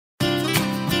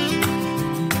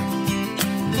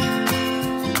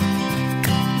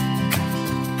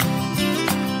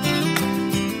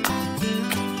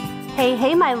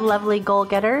Hey, my lovely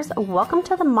goal-getters. Welcome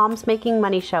to the Moms Making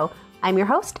Money Show. I'm your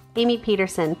host, Amie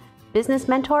Pederson, business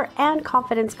mentor and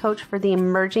confidence coach for the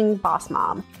emerging boss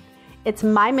mom. It's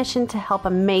my mission to help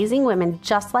amazing women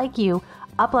just like you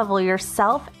up-level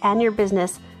yourself and your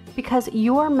business because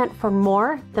you are meant for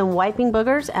more than wiping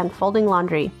boogers and folding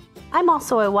laundry. I'm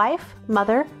also a wife,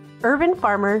 mother, urban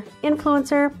farmer,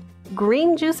 influencer,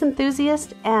 green juice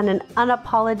enthusiast, and an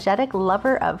unapologetic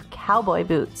lover of cowboy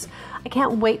boots. I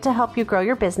can't wait to help you grow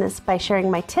your business by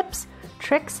sharing my tips,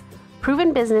 tricks,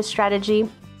 proven business strategy,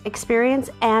 experience,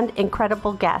 and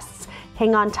incredible guests.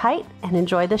 Hang on tight and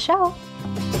enjoy the show.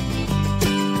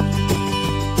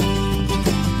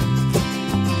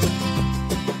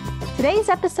 Today's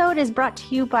episode is brought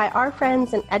to you by our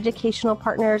friends and educational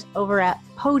partners over at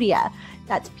Podia.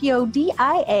 That's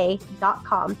Podia.com.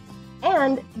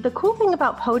 And the cool thing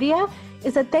about Podia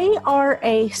is that they are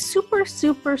a super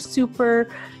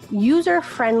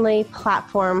user-friendly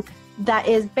platform that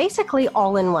is basically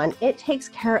all-in-one. It takes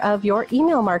care of your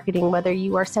email marketing, whether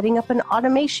you are setting up an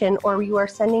automation or you are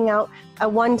sending out a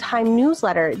one-time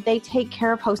newsletter. They take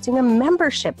care of hosting a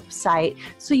membership site,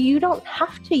 so you don't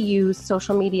have to use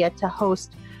social media to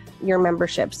host your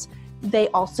memberships. They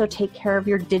also take care of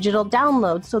your digital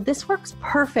downloads. So this works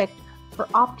perfect for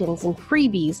opt-ins and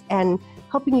freebies and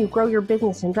helping you grow your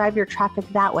business and drive your traffic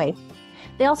that way.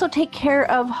 They also take care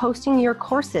of hosting your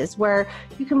courses where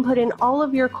you can put in all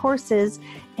of your courses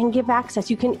and give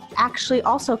access. You can actually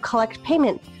also collect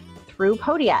payment through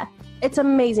Podia. It's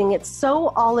amazing. It's so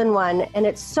all-in-one and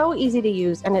it's so easy to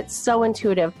use and it's so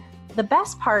intuitive. The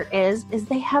best part is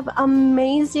they have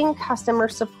amazing customer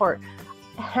support.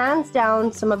 Hands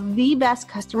down, some of the best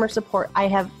customer support I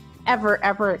have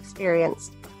ever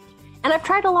experienced. And I've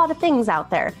tried a lot of things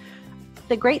out there.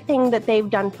 The great thing that they've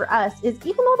done for us is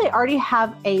even though they already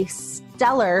have a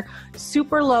stellar,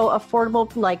 super low,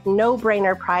 affordable, like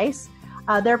no-brainer price,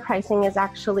 their pricing is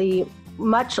actually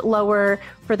much lower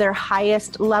for their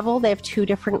highest level. They have two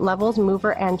different levels,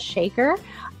 mover and shaker.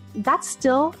 That's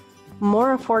still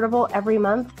more affordable every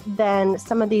month than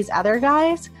some of these other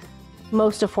guys'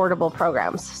 most affordable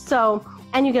programs. So,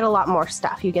 and you get a lot more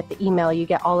stuff. You get the email, you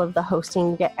get all of the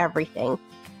hosting, you get everything.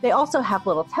 They also have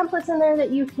little templates in there that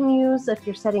you can use if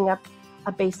you're setting up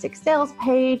a basic sales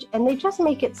page, and they just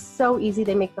make it so easy.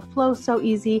 They make the flow so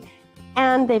easy,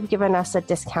 and they've given us a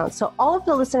discount. So all of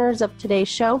the listeners of today's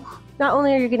show, not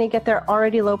only are you going to get their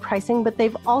already low pricing, but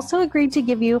they've also agreed to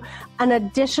give you an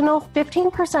additional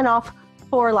 15% off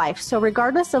for life. So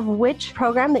regardless of which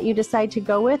program that you decide to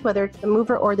go with, whether it's the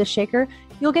mover or the shaker,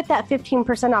 you'll get that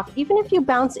 15% off. Even if you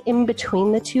bounce in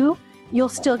between the two, you'll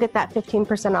still get that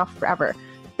 15% off forever.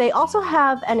 They also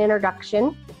have an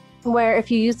introduction where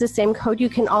if you use the same code, you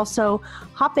can also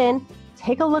hop in,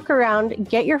 take a look around,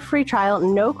 get your free trial,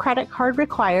 no credit card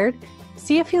required,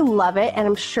 see if you love it, and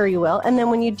I'm sure you will. And then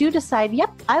when you do decide,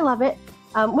 yep, I love it,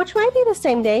 which might be the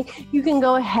same day, you can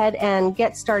go ahead and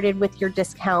get started with your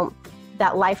discount,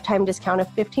 that lifetime discount of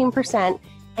 15%,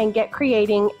 and get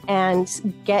creating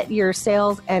and get your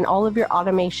sales and all of your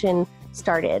automation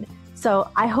started.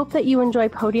 So I hope that you enjoy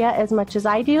Podia as much as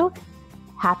I do.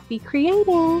 Happy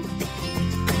creating!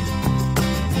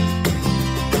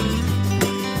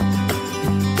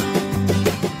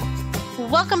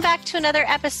 Welcome back to another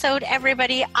episode,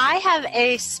 everybody. I have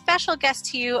a special guest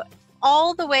to you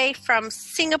all the way from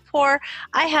Singapore.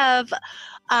 I have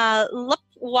Lup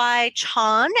Wai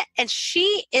Chan, and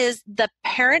she is the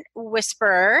parent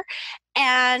whisperer.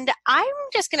 And I'm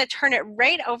just going to turn it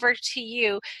right over to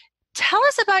you. Tell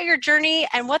us about your journey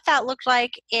and what that looked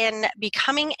like in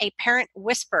becoming a parent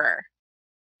whisperer.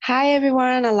 Hi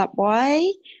everyone, I'm Lup Wai,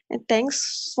 and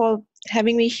thanks for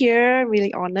having me here.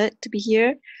 Really honored to be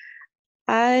here.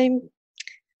 I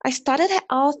started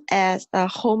out as a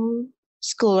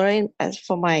homeschooler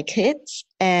for my kids,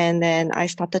 and then I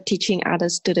started teaching other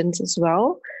students as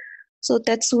well. So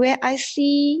that's where I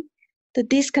see the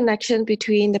disconnection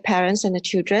between the parents and the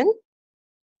children.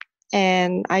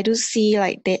 And I do see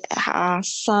like there are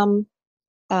some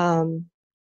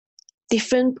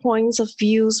different points of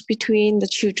views between the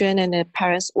children and the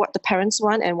parents. What the parents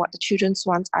want and what the children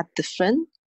want are different.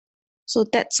 So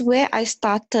that's where I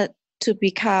started to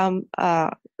become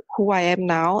who I am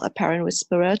now, a parent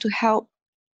whisperer, to help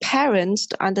parents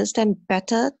to understand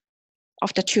better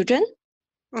of the children,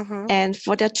 and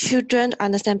for their children to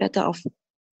understand better of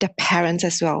their parents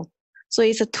as well. So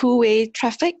it's a two-way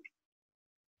traffic.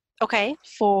 Okay.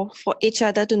 For each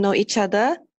other to know each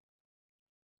other.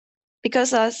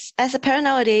 Because as a parent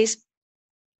nowadays,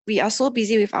 we are so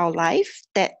busy with our life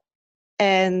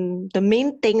and the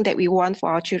main thing that we want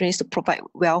for our children is to provide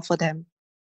well for them.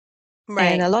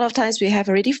 And Right. a lot of times we have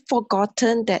already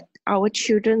forgotten that our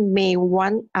children may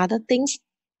want other things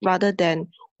rather than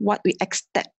what we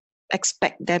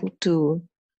expect them to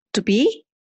be.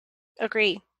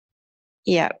 Agree.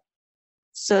 Yeah.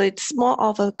 So it's more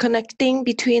of a connecting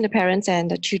between the parents and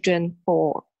the children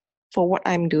for what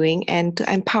I'm doing and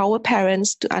to empower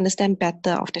parents to understand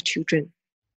better of the children.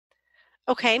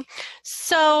 Okay.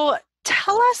 So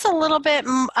tell us a little bit,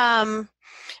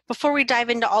 before we dive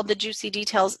into all the juicy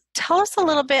details, tell us a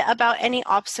little bit about any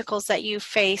obstacles that you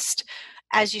faced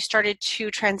as you started to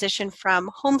transition from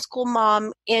homeschool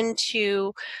mom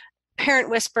into Parent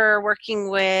Whisper, working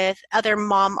with other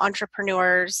mom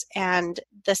entrepreneurs and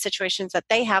the situations that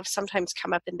they have sometimes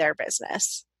come up in their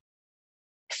business.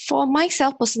 For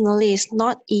myself personally, it's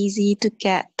not easy to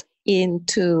get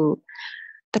into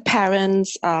the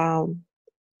parents,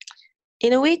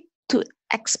 in a way, to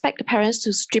expect the parents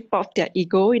to strip off their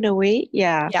ego in a way.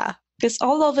 Yeah. Yeah. Because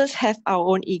all of us have our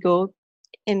own ego.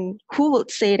 And who would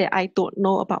say that I don't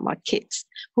know about my kids?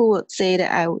 Who would say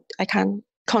that I can't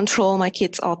control my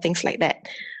kids or things like that?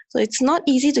 So it's not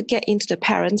easy to get into the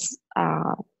parents'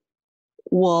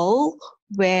 world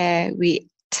where we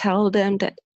tell them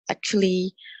that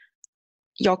actually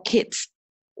your kids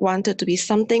wanted to be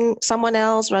someone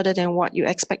else rather than what you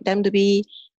expect them to be.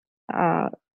 Uh,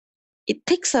 it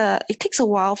takes a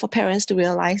while for parents to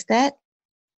realize that,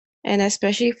 and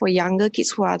especially for younger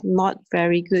kids who are not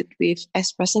very good with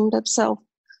expressing themselves.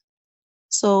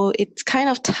 So it's kind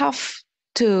of tough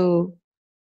to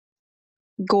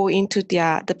go into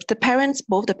the parents,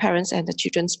 both the parents and the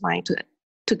children's mind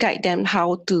to guide them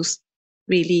how to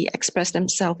really express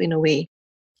themselves in a way.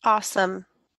 Awesome.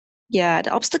 Yeah, the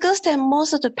obstacles that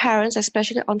most of the parents,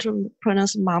 especially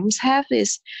entrepreneurs moms, have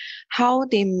is how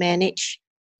they manage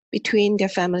between their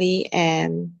family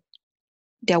and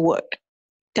their work,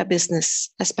 their business,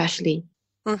 especially.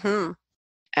 Mm-hmm.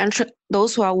 And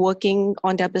those who are working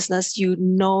on their business, you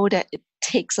know that it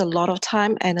takes a lot of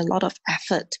time and a lot of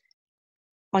effort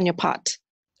on your part.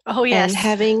 Oh, And yes.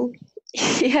 having,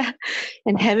 yeah,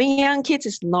 and having young kids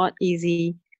is not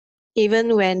easy.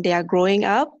 Even when they are growing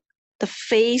up,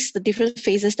 the different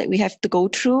phases that we have to go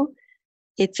through,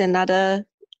 it's another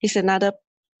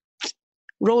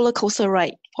roller coaster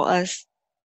ride for us.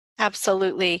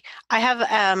 Absolutely. I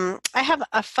have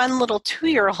a fun little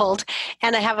 2-year-old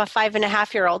and I have a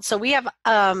 5.5-year-old. So we have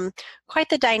quite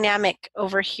the dynamic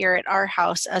over here at our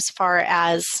house as far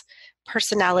as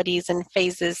personalities and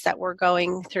phases that we're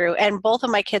going through. And both of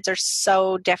my kids are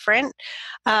so different.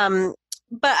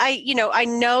 But I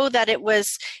know that it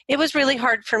was really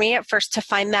hard for me at first to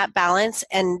find that balance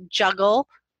and juggle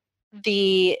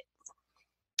the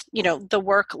the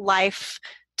work life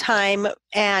time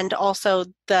and also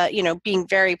the being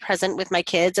very present with my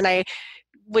kids. And I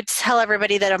would tell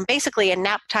everybody that I'm basically a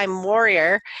nap time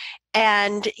warrior.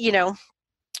 And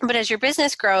but as your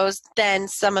business grows, then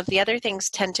some of the other things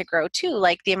tend to grow too,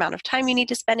 like the amount of time you need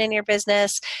to spend in your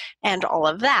business and all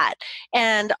of that.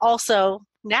 And also,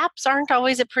 naps aren't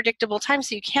always a predictable time,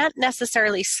 so you can't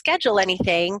necessarily schedule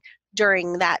anything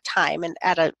during that time and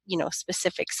at a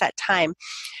specific set time.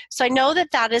 So I know that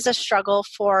that is a struggle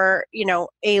for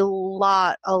a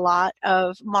lot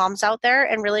of moms out there,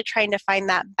 and really trying to find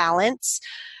that balance.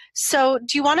 So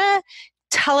do you want to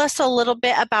tell us a little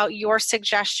bit about your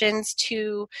suggestions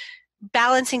to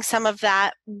balancing some of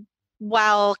that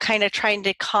while kind of trying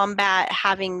to combat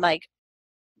having like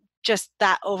just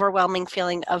that overwhelming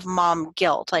feeling of mom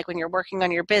guilt, like when you're working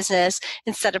on your business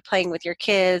instead of playing with your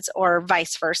kids, or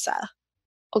vice versa?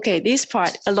 Okay, this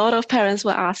part, a lot of parents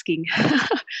were asking.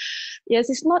 Yes,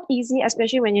 it's not easy,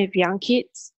 especially when you have young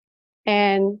kids.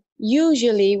 And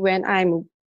usually, when I'm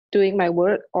doing my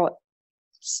work or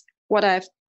what I've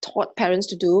taught parents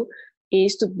to do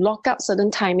is to block out certain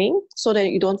timing so that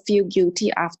you don't feel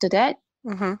guilty after that.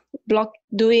 Mm-hmm. Block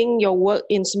doing your work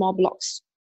in small blocks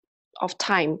of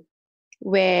time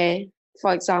where,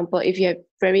 for example, if you have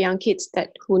very young kids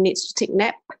who needs to take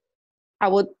nap, I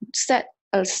would set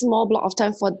a small block of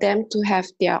time for them to have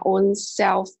their own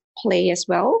self play as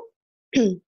well,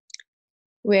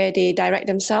 where they direct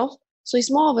themselves. So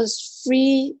it's more of a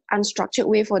free, unstructured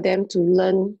way for them to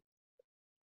learn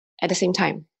at the same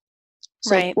time.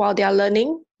 So Right. while they are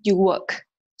learning, you work.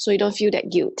 So you don't feel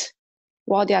that guilt.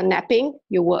 While they are napping,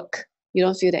 you work. You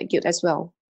don't feel that guilt as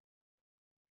well.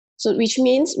 So which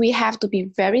means we have to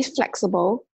be very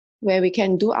flexible where we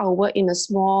can do our work in a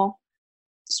small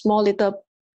little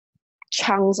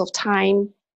chunks of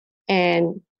time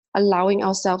and allowing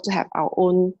ourselves to have our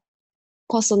own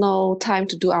personal time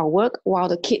to do our work while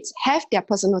the kids have their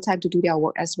personal time to do their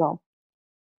work as well.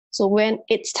 So when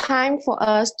it's time for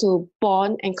us to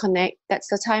bond and connect, that's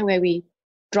the time where we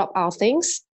drop our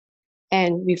things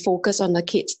and we focus on the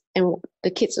kids, and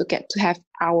the kids will get to have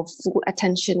our full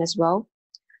attention as well.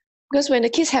 Because when the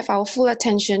kids have our full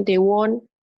attention, they won't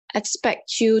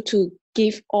expect you to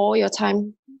give all your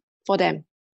time for them.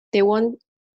 They won't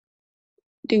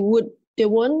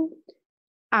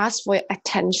ask for your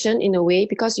attention in a way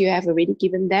because you have already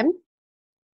given them.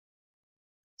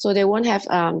 So they won't have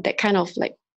that kind of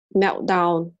like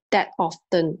meltdown that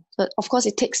often. But of course,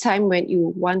 it takes time when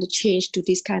you want to change to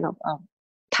this kind of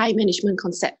time management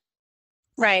concept.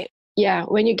 Right. Yeah,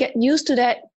 when you get used to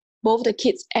that, both the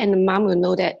kids and the mom will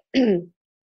know that,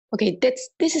 okay,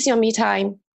 this is your me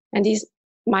time and this is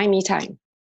my me time.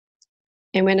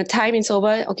 And when the time is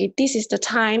over, okay, this is the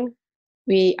time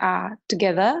we are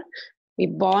together, we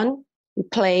bond, we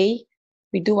play,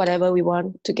 we do whatever we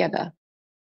want together.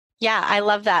 Yeah, I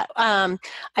love that. I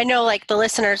know like the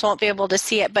listeners won't be able to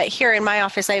see it, but here in my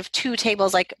office, I have two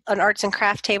tables, like an arts and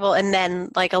craft table and then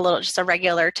like just a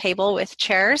regular table with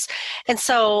chairs. And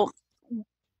so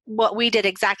what we did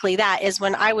exactly that is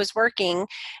when I was working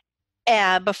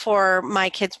before my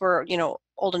kids were,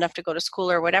 old enough to go to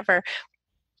school or whatever,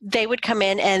 they would come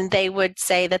in and they would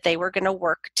say that they were going to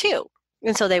work too.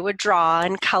 And so they would draw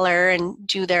and color and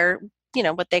do their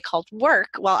what they called work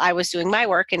while I was doing my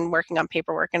work and working on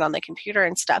paperwork and on the computer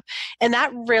and stuff. And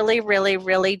that really, really,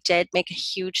 really did make a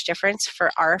huge difference for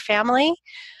our family.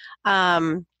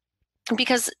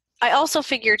 Because I also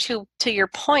figure to your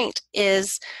point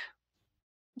is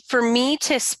for me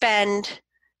to spend,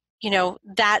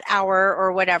 that hour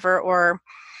or whatever, or,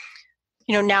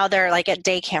 now they're like at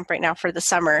day camp right now for the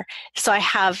summer. So I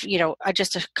have,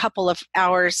 just a couple of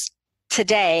hours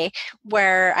today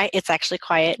where it's actually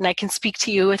quiet and I can speak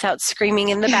to you without screaming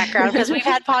in the background because we've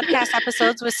had podcast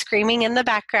episodes with screaming in the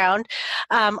background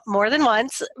more than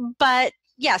once. But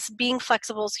yes, being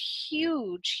flexible is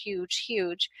huge, huge,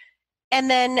 huge. And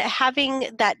then having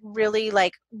that really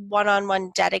like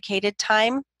one-on-one dedicated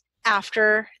time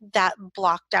after that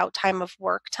blocked out time of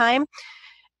work time.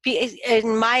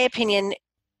 In my opinion,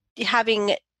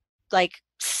 having like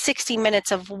 60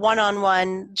 minutes of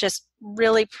one-on-one, just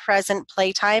really present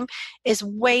playtime is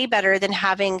way better than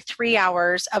having 3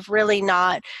 hours of really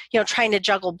not, trying to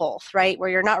juggle both, right? Where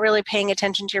you're not really paying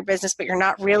attention to your business, but you're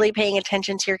not really paying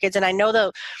attention to your kids. And I know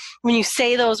that when you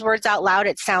say those words out loud,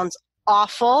 it sounds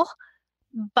awful,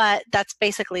 but that's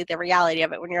basically the reality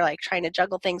of it when you're like trying to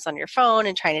juggle things on your phone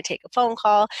and trying to take a phone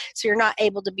call. So you're not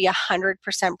able to be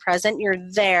 100% present. You're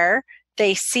there.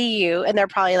 They see you and they're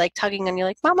probably like tugging on you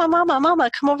like, mama, mama,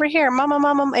 mama, come over here, mama,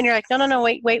 mama. And you're like, no,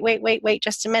 wait,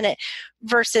 just a minute.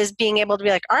 Versus being able to be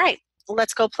like, all right,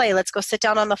 let's go play. Let's go sit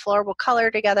down on the floor. We'll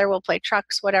color together. We'll play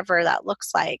trucks, whatever that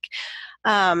looks like.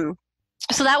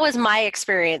 So that was my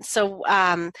experience. So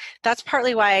that's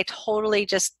partly why I totally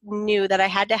just knew that I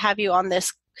had to have you on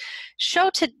this show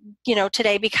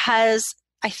today, because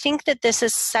I think that this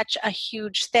is such a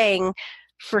huge thing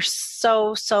for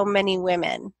so many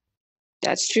women.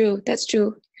 That's true.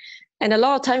 And a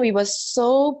lot of time we were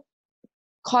so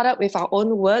caught up with our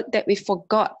own work that we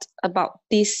forgot about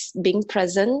this being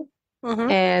present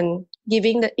and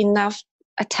giving enough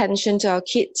attention to our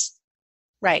kids.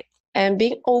 Right. And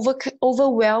being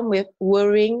overwhelmed with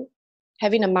worrying,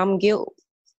 having a mom guilt,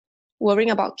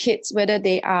 worrying about kids, whether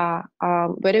we are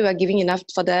giving enough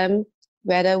for them,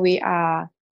 whether they are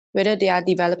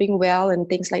developing well and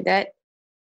things like that.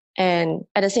 And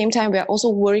at the same time, we are also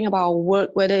worrying about our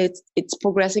work, whether it's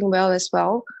progressing well as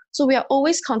well. So we are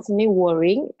always constantly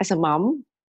worrying as a mom,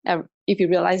 if you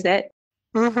realize that.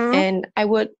 And I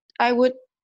would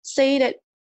say that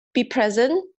be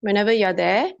present whenever you're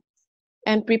there,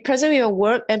 and be present with your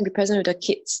work and be present with the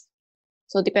kids.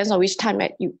 So it depends on which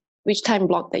time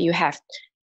block that you have.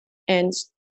 And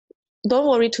don't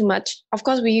worry too much. Of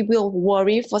course, we will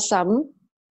worry for some,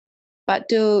 but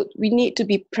we need to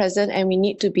be present and we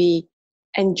need to be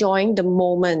enjoying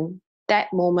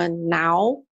that moment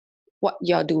now, what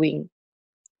you're doing.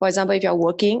 For example, if you're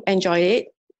working, enjoy it.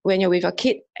 When you're with a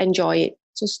kid, enjoy it.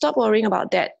 So stop worrying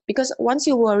about that, because once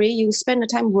you worry, you spend the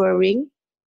time worrying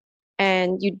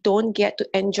and you don't get to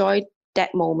enjoy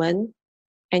that moment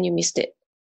and you missed it.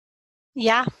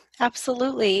 Yeah,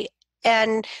 absolutely.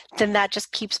 And then that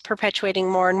just keeps perpetuating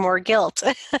more and more guilt.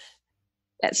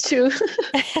 That's true.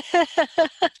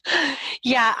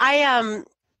 Yeah,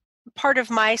 part of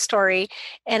my story,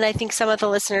 and I think some of the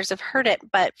listeners have heard it,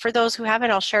 but for those who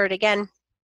haven't, I'll share it again.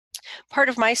 Part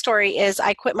of my story is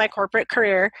I quit my corporate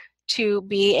career to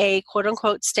be a quote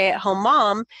unquote stay-at-home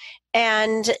mom.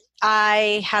 And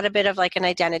I had a bit of like an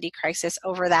identity crisis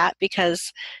over that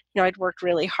because, I'd worked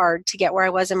really hard to get where I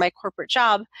was in my corporate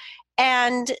job.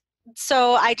 And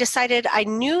so I decided I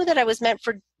knew that I was meant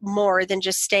for more than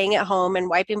just staying at home and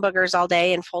wiping boogers all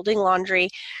day and folding laundry.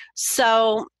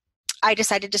 So I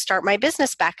decided to start my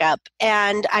business back up.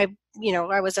 And I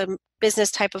was a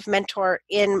business type of mentor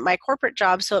in my corporate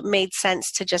job, so it made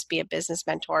sense to just be a business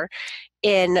mentor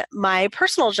in my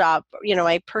personal job,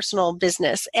 my personal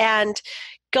business. And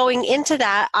going into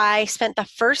that, I spent the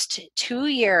first 2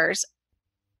 years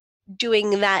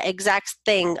doing that exact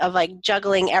thing of like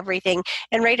juggling everything.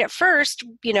 And right at first,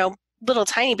 little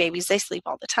tiny babies, they sleep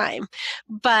all the time.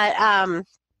 But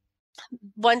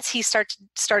once he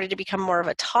started to become more of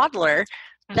a toddler,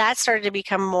 that started to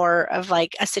become more of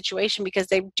like a situation because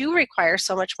they do require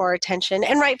so much more attention,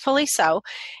 and rightfully so.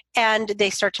 And they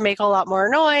start to make a lot more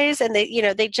noise, and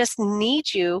they just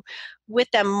need you with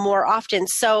them more often.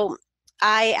 So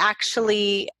I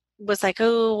actually was like,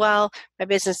 oh, well, my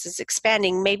business is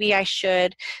expanding. Maybe I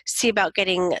should see about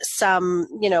getting some,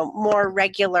 more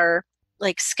regular,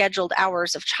 like scheduled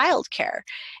hours of childcare.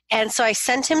 And so I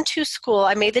sent him to school.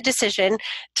 I made the decision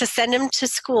to send him to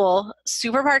school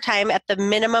super part-time at the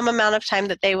minimum amount of time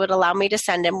that they would allow me to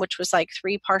send him, which was like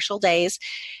 3 partial days.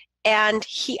 And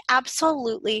he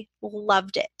absolutely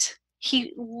loved it.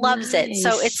 He loves it.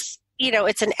 So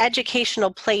it's an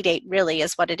educational play date, really,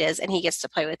 is what it is. And he gets to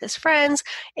play with his friends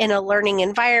in a learning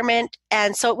environment.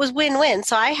 And so it was win-win.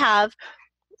 So I have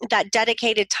that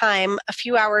dedicated time, a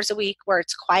few hours a week where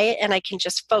it's quiet and I can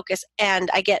just focus, and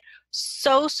I get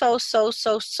so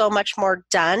much more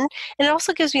done. And it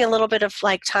also gives me a little bit of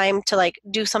like time to like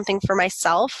do something for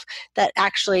myself that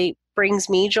actually brings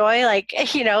me joy, like,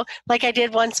 like I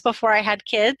did once before I had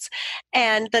kids,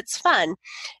 and that's fun.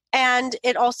 And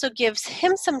it also gives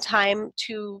him some time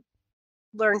to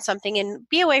learn something and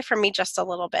be away from me just a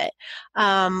little bit.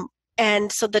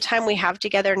 And so the time we have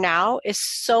together now is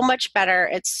so much better.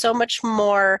 It's so much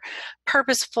more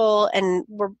purposeful, and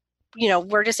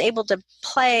we're just able to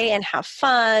play and have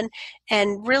fun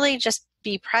and really just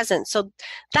be present. So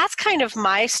that's kind of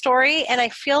my story. And I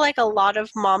feel like a lot of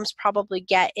moms probably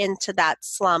get into that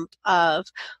slump of,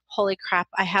 holy crap,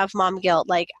 I have mom guilt.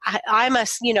 Like I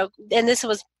must, and this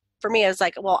was, for me, I was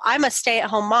like, well, I'm a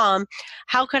stay-at-home mom.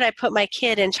 How could I put my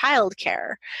kid in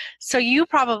childcare? So you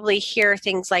probably hear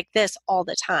things like this all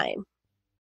the time.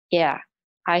 Yeah,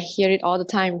 I hear it all the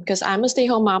time because I'm a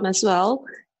stay-home mom as well,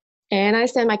 and I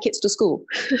send my kids to school.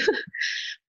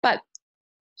 But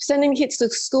sending kids to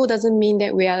school doesn't mean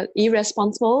that we are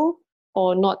irresponsible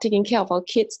or not taking care of our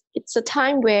kids. It's a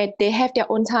time where they have their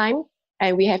own time,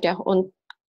 and we have our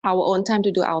own time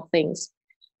to do our things.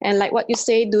 And like what you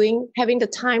say, having the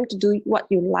time to do what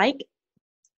you like,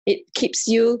 it keeps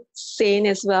you sane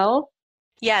as well.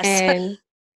 Yes. And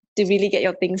to really get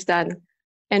your things done.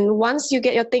 And once you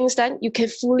get your things done, you can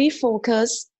fully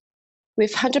focus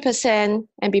with 100%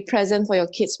 and be present for your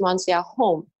kids once they are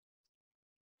home.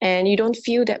 And you don't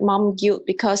feel that mom guilt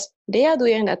because they are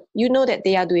doing that. You know that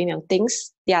they are doing their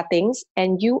things,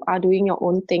 and you are doing your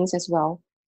own things as well.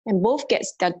 And both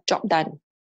gets the job done.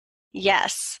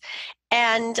 Yes.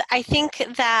 And I think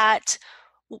that,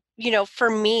 for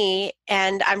me,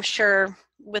 and I'm sure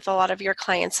with a lot of your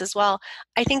clients as well,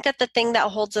 I think that the thing that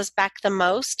holds us back the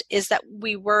most is that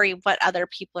we worry what other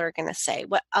people are going to say,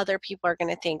 what other people are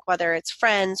going to think, whether it's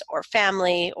friends or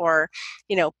family or,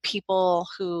 people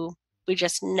who we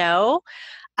just know,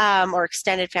 or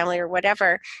extended family or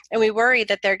whatever. And we worry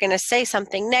that they're going to say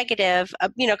something negative,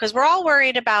 because we're all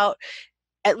worried about,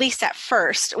 at least at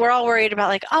first, we're all worried about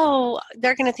like, oh,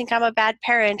 they're going to think I'm a bad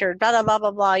parent or blah, blah, blah, blah,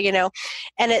 blah,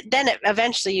 And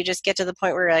eventually you just get to the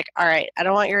point where you're like, all right, I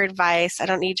don't want your advice. I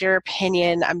don't need your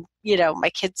opinion.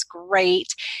 My kid's great.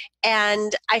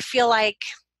 And I feel like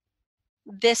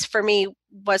this for me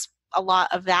was a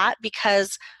lot of that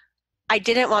because I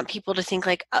didn't want people to think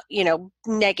like,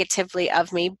 negatively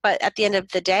of me. But at the end of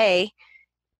the day,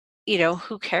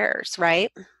 who cares,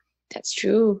 right? That's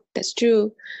true. That's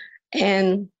true.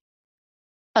 And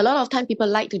a lot of time people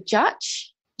like to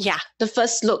judge. Yeah. The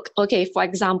first look, okay, for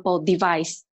example,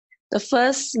 device. The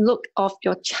first look of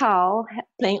your child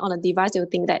playing on a device, they will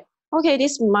think that, okay,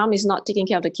 this mom is not taking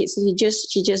care of the kids. So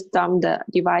she just dumped the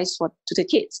device to the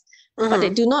kids. Mm-hmm. But they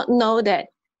do not know that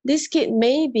this kid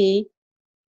maybe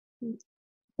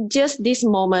just this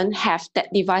moment have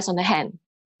that device on the hand.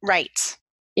 Right.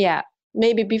 Yeah.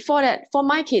 Maybe before that, for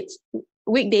my kids,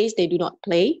 weekdays, they do not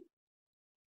play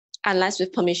unless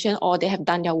with permission or they have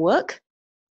done their work.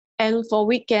 And for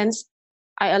weekends,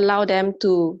 I allow them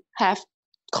to have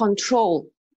control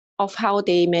of how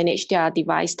they manage their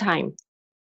device time,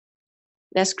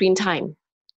 their screen time.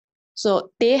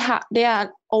 So they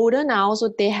are older now,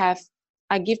 so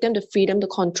I give them the freedom to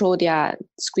control their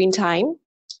screen time.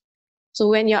 So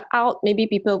when you're out, maybe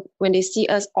people, when they see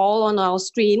us all on our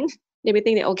screen, they may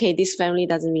think that, okay, this family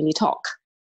doesn't really talk.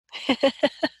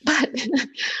 But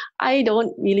I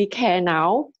don't really care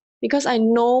now because I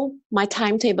know my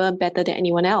timetable better than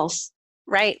anyone else.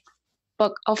 Right.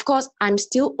 But of course, I'm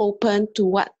still open to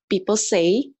what people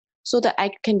say so that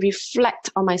I can reflect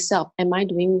on myself. Am I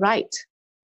doing right?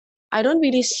 I don't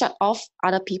really shut off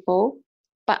other people,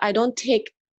 but I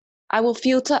will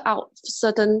filter out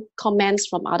certain comments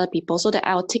from other people so that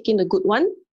I'll take in the good one,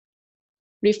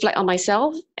 reflect on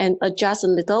myself and adjust a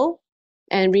little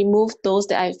and remove those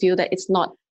that I feel that it's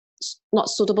not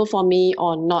suitable for me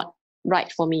or not right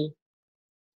for me.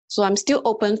 So I'm still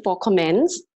open for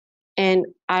comments, and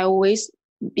I always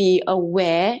be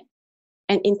aware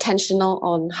and intentional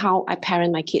on how I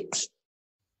parent my kids.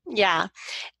 Yeah.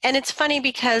 And it's funny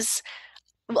because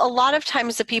a lot of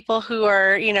times the people who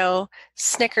are,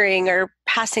 snickering or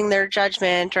passing their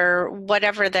judgment or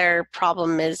whatever their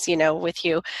problem is, with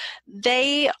you,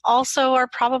 they also are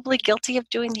probably guilty of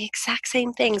doing the exact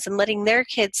same things and letting their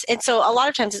kids. And so a lot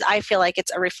of times I feel like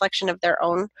it's a reflection of their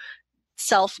own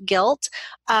self-guilt.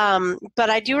 But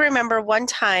I do remember one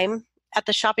time at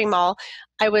the shopping mall,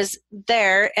 I was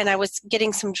there and I was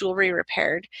getting some jewelry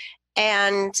repaired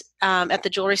and at the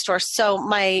jewelry store. So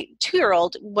my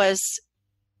 2-year-old was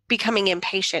becoming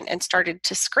impatient and started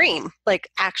to scream, like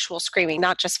actual screaming,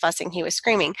 not just fussing. He was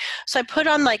screaming. So I put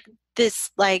on like this,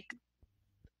 like,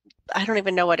 I don't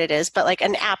even know what it is, but like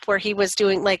an app where he was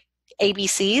doing like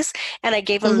ABCs, and I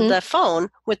gave him the phone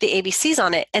with the ABCs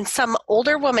on it. And some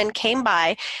older woman came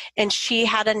by and she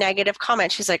had a negative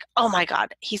comment. She's like, "Oh my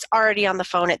God, he's already on the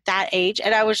phone at that age."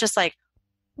 And I was just like,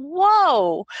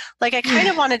 whoa, like I kind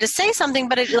of wanted to say something,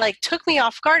 but it like took me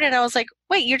off guard. And I was like,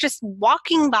 wait, you're just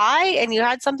walking by and you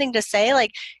had something to say?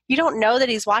 Like, you don't know that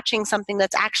he's watching something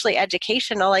that's actually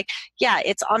educational. Like, yeah,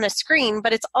 it's on a screen,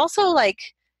 but it's also like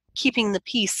keeping the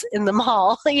peace in the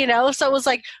mall, So it was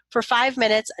like for 5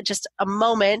 minutes, just a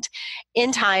moment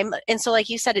in time. And so like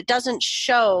you said, it doesn't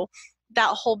show that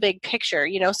whole big picture,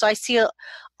 So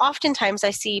oftentimes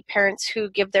I see parents who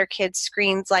give their kids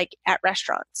screens like at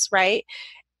restaurants, right?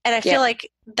 And I feel like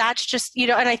that's just,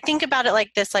 and I think about it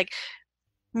like this, like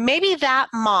maybe that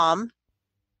mom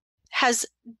has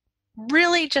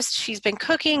really just, she's been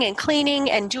cooking and cleaning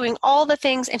and doing all the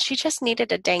things, and she just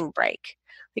needed a dang break.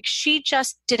 Like she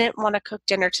just didn't want to cook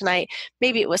dinner tonight.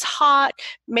 Maybe it was hot.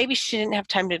 Maybe she didn't have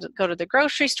time to go to the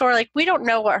grocery store. Like we don't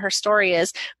know what her story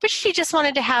is, but she just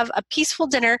wanted to have a peaceful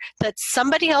dinner that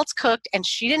somebody else cooked and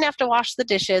she didn't have to wash the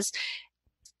dishes.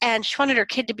 And she wanted her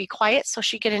kid to be quiet so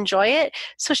she could enjoy it.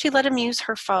 So she let him use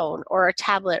her phone or a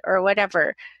tablet or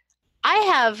whatever. I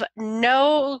have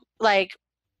no, like,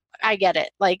 I get it,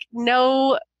 like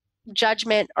no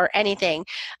judgment or anything.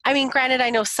 I mean, granted, I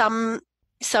know some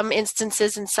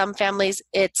instances in some families,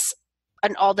 it's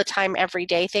an all the time,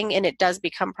 everyday thing, and it does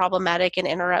become problematic and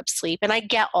interrupt sleep. And I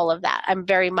get all of that. I'm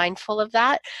very mindful of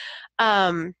that.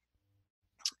 And,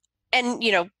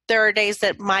 there are days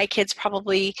that my kids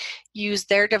probably use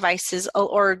their devices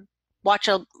or watch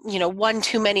one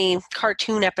too many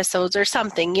cartoon episodes or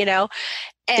something,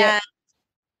 and,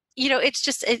 it's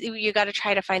just, you got to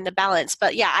try to find the balance.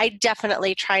 But yeah, I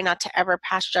definitely try not to ever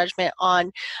pass judgment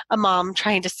on a mom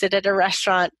trying to sit at a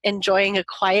restaurant, enjoying a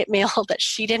quiet meal that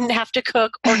she didn't have to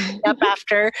cook or clean up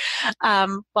after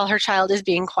while her child is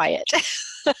being quiet.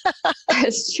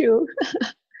 That's true.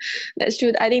 That's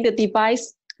true. I think the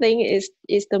device thing is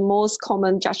the most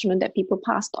common judgment that people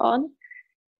passed on,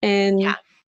 and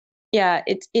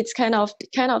it's kind of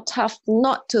tough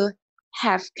not to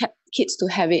have kids to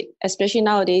have it, especially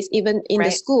nowadays. Even in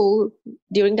the school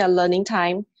during their learning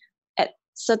time, at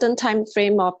certain time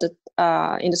frame of the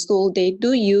in the school, they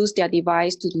do use their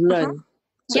device to learn.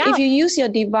 So if you use your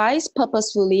device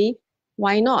purposefully,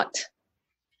 why not?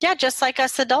 Yeah, just like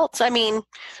us adults. I mean,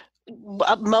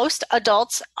 most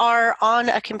adults are on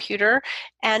a computer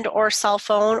and or cell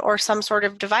phone or some sort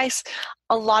of device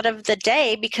a lot of the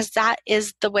day because that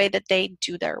is the way that they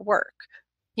do their work,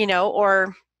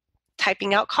 or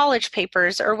typing out college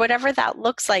papers or whatever that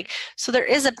looks like. So there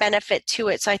is a benefit to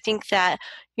it. So I think that,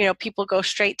 people go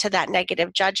straight to that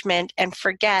negative judgment and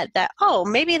forget that, oh,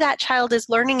 maybe that child is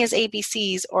learning his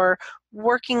ABCs or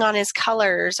working on his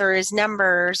colors or his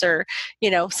numbers or,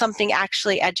 something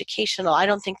actually educational. I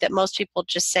don't think that most people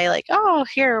just say like, oh,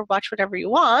 here, watch whatever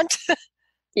you want.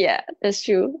 Yeah, that's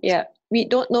true. Yeah. We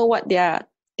don't know what their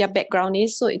background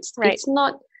is. So it's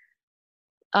not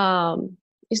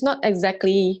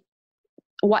exactly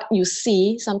what you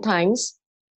see sometimes.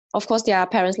 of course, there are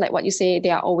parents, like what you say, they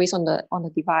are always on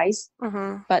the device,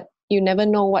 but you never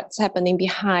know what's happening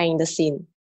behind the scene.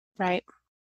 Right.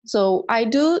 So I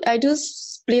do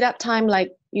split up time,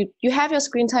 like you have your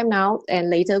screen time now, and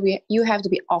later you have to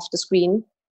be off the screen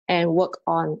and work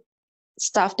on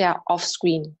stuff that are off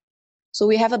screen. So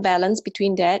we have a balance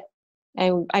between that,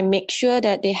 and I make sure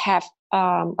that they have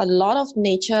a lot of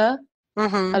nature,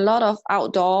 a lot of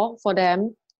outdoor for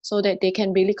them, so that they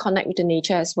can really connect with the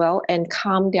nature as well and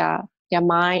calm their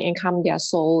mind and calm their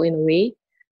soul in a way.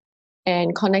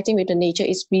 And connecting with the nature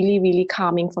is really, really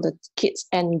calming for the kids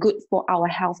and good for our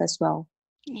health as well.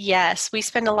 Yes, we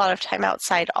spend a lot of time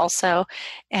outside also.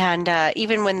 And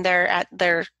even when they're at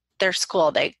their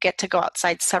school, they get to go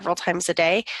outside several times a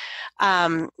day,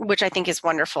 which I think is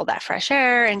wonderful, that fresh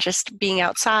air and just being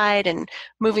outside and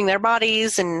moving their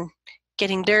bodies and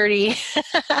getting dirty.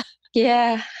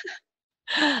 Yeah.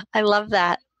 I love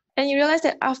that. And you realize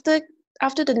that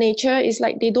after the nature is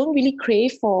like they don't really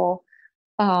crave for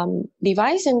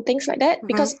device and things like that,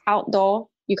 because outdoor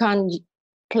you can't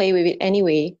play with it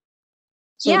anyway.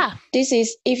 So yeah, this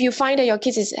is, if you find that your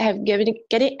kids have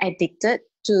getting addicted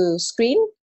to screen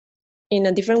in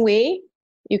a different way,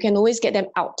 you can always get them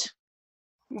out.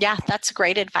 Yeah, that's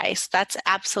great advice. That's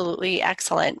absolutely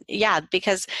excellent. Yeah,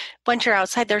 because once you're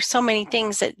outside, there's so many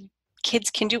things that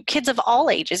kids can do, kids of all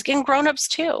ages and grown-ups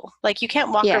too. Like you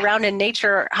can't walk around in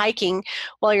nature hiking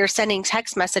while you're sending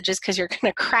text messages because you're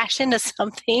going to crash into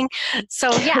something.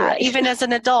 So yeah, even as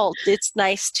an adult, it's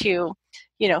nice to,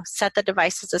 set the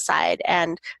devices aside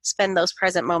and spend those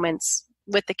present moments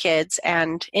with the kids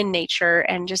and in nature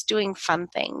and just doing fun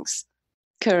things.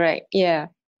 Correct. Yeah.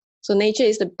 So nature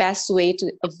is the best way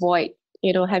to avoid,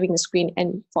 having a screen.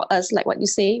 And for us, like what you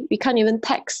say, we can't even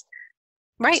text.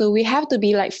 Right. So we have to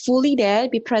be like fully there,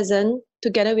 be present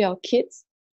together with our kids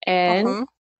and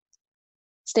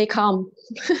stay calm.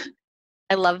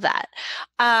 I love that.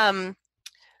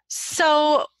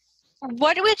 So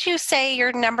what would you say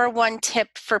your number one tip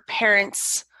for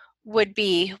parents would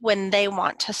be when they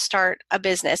want to start a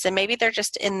business? And maybe they're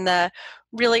just in the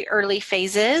really early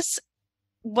phases.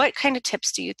 What kind of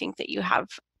tips do you think that you have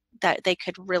that they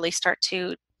could really start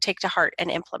to take to heart and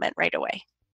implement right away?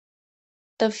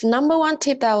 The number one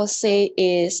tip that I would say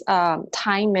is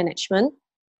time management.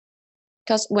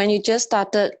 Because when you just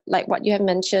started, like what you have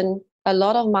mentioned, a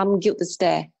lot of mom guilt is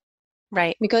there.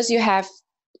 Right. Because you have,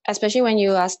 especially when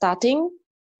you are starting,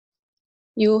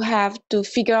 you have to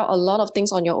figure out a lot of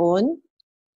things on your own,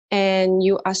 and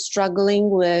you are struggling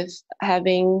with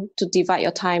having to divide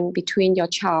your time between your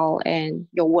child and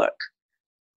your work.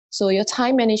 So your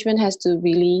time management has to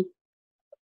really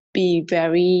be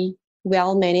very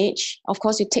well managed. Of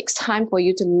course, it takes time for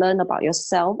you to learn about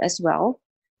yourself as well.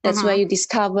 That's where you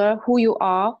discover who you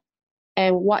are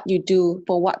and what you do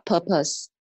for what purpose.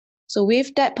 So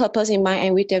with that purpose in mind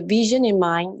and with that vision in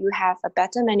mind, you have a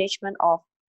better management of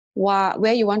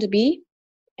where you want to be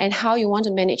and how you want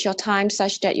to manage your time,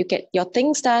 such that you get your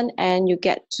things done and you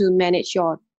get to manage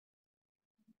your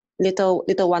little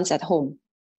ones at home.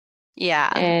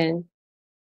 Yeah.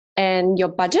 And your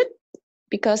budget,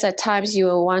 because at times you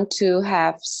will want to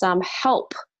have some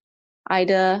help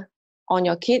either on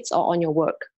your kids or on your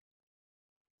work.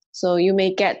 So you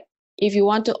may get, if you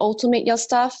want to automate your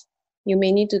stuff, you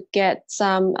may need to get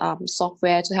some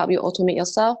software to help you automate your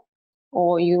stuff,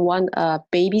 or you want a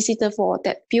babysitter for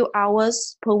that few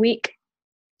hours per week.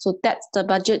 So that's the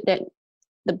budget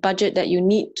that you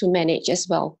need to manage as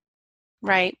well.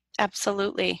 Right.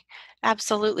 Absolutely.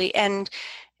 Absolutely. And,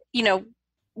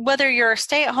 whether you're a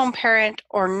stay-at-home parent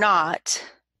or not,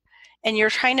 and you're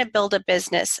trying to build a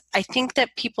business, I think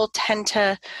that people tend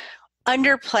to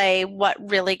underplay what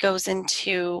really goes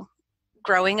into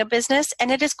growing a business,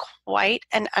 and it is quite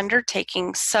an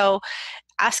undertaking. So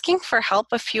asking for help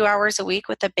a few hours a week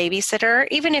with a babysitter,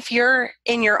 even if you're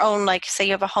in your own, like say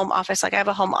you have a home office, like I have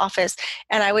a home office,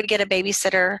 and I would get a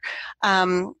babysitter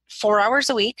 4 hours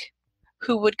a week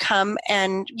who would come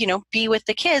and, be with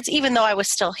the kids, even though I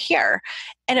was still here.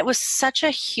 And it was such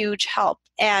a huge help.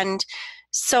 And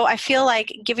so I feel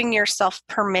like giving yourself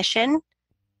permission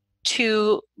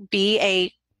to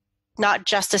be not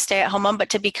just a stay-at-home mom, but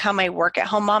to become a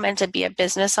work-at-home mom and to be a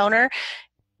business owner,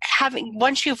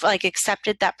 once you've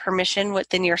accepted that permission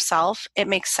within yourself, it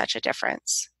makes such a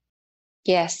difference.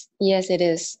 Yes, it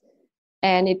is.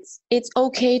 And it's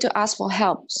okay to ask for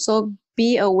help. So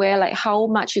be aware how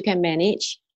much you can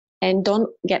manage and don't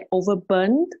get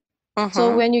overburdened.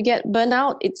 So when you get burnt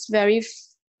out, it's very,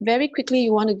 very quickly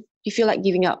you feel like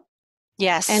giving up.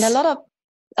 Yes. And a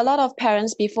lot of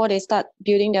parents, before they start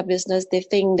building their business, they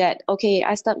think that, okay,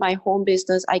 I start my home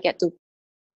business, I get to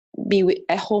be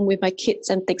at home with my kids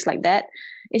and things like that.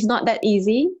 It's not that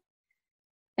easy.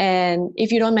 And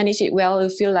if you don't manage it well, you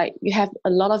feel like you have a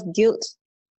lot of guilt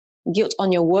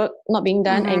on your work not being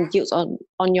done, Mm-hmm. and guilt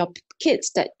on your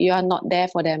kids that you are not there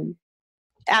for them.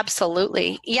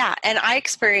 Absolutely. Yeah. And I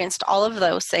experienced all of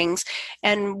those things.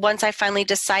 And once I finally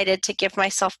decided to give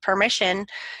myself permission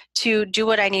to do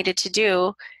what I needed to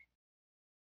do,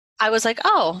 I was like,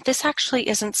 oh, this actually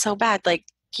isn't so bad. Like,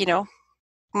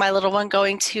 my little one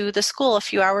going to the school a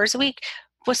few hours a week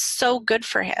was so good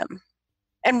for him.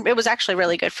 And it was actually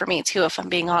really good for me too, if I'm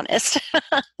being honest.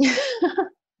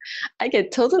 I can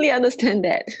totally understand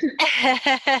that.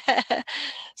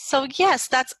 So yes,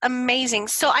 that's amazing.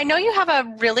 So I know you have a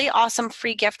really awesome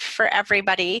free gift for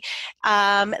everybody.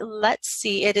 Let's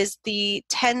see. It is the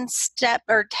 10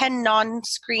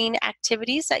 non-screen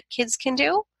activities that kids can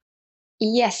do.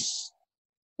 Yes.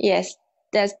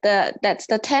 That's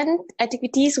the 10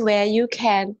 activities where you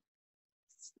can.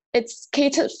 It's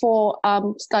catered for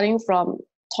starting from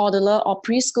toddler or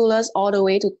preschoolers all the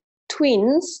way to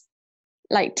twins,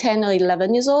 like 10 or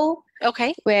 11 years old.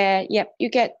 Okay. Where you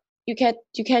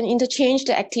can interchange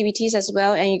the activities as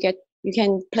well, and you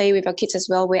can play with your kids as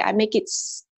well, where I make it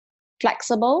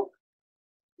flexible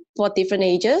for different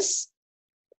ages,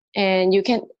 and you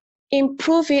can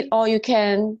improve it, or you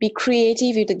can be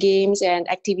creative with the games and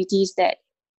activities that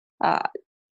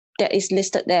is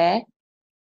listed there.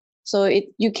 So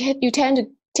you tend to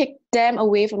take them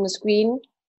away from the screen,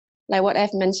 like what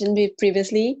I've mentioned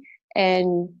previously,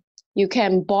 and you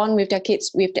can bond with their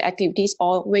kids with the activities,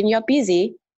 or when you're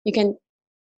busy, you can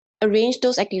arrange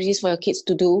those activities for your kids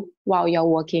to do while you're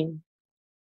working.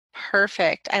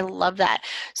 Perfect. I love that.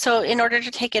 So in order to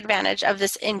take advantage of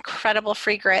this incredible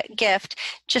free gift,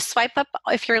 just swipe up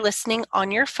if you're listening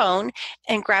on your phone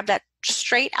and grab that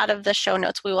straight out of the show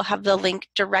notes. We will have the link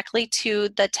directly to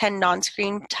the 10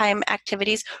 non-screen time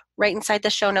activities right inside the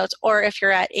show notes. Or if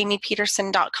you're at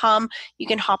amiepederson.com, you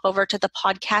can hop over to the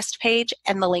podcast page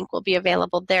and the link will be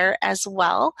available there as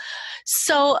well.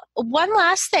 So one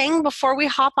last thing before we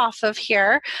hop off of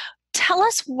here, tell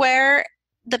us where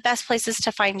the best places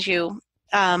to find you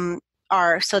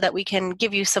are, so that we can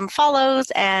give you some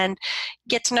follows and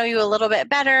get to know you a little bit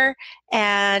better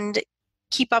and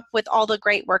keep up with all the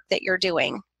great work that you're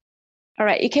doing. All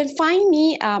right. You can find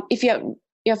me, if you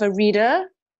have a reader,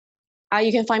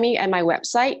 you can find me at my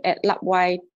website at Lup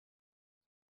Wai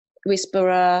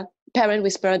Whisperer,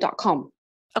 parentwhisperer.com.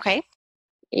 Okay.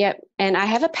 Yep. And I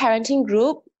have a parenting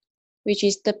group, which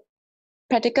is the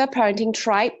Practical Parenting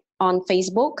Tribe on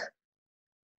Facebook,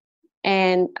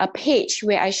 and a page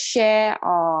where I share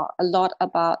a lot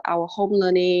about our home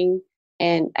learning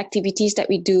and activities that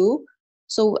we do.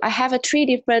 So I have 3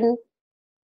 different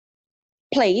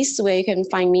places where you can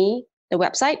find me: the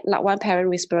website,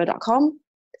 lupwaiparentwhisperer.com,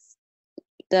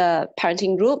 the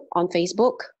parenting group on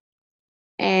Facebook,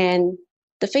 and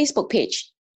the Facebook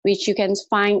page, which you can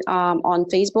find on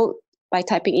Facebook by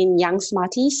typing in Young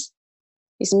Smarties.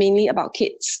 It's mainly about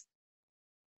kids.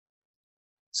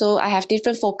 So I have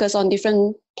different focus on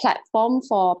different platforms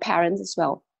for parents as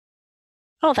well.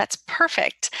 Oh, that's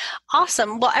perfect.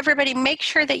 Awesome. Well, everybody, make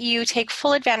sure that you take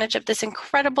full advantage of this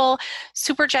incredible,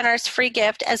 super generous free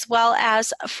gift, as well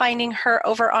as finding her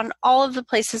over on all of the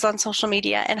places on social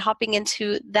media and hopping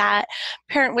into that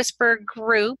Parent Whisper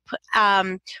group,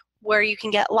 where you can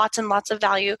get lots and lots of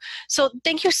value. So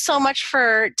thank you so much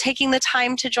for taking the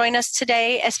time to join us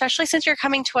today, especially since you're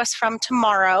coming to us from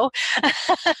tomorrow.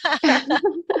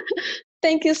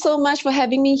 Thank you so much for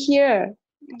having me here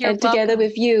You're and together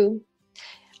with you.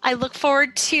 I look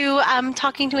forward to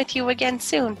talking with you again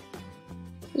soon.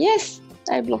 Yes,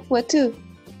 I look forward to.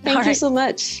 Thank you so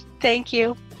much. Thank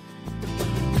you.